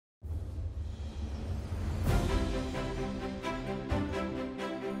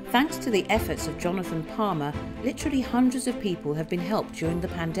Thanks to the efforts of Jonathan Palma, literally hundreds of people have been helped during the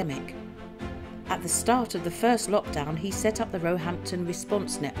pandemic. At the start of the first lockdown, he set up the Roehampton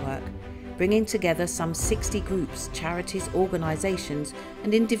Response Network, bringing together some 60 groups, charities, organisations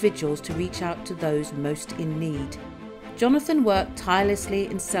and individuals to reach out to those most in need. Jonathan worked tirelessly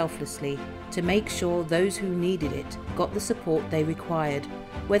and selflessly to make sure those who needed it got the support they required,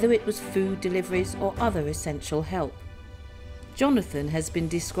 whether it was food deliveries or other essential help. Jonathan has been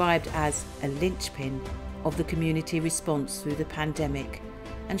described as a linchpin of the community response through the pandemic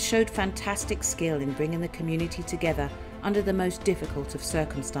and showed fantastic skill in bringing the community together under the most difficult of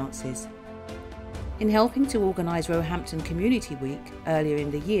circumstances. In helping to organise Roehampton Community Week earlier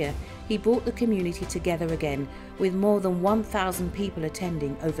in the year, he brought the community together again with more than 1,000 people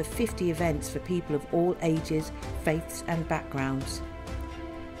attending over 50 events for people of all ages, faiths and backgrounds.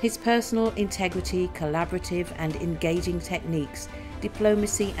 His personal integrity, collaborative and engaging techniques,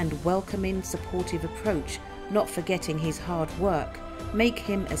 diplomacy and welcoming, supportive approach, not forgetting his hard work, make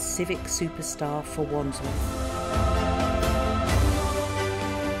him a civic superstar for Wandsworth.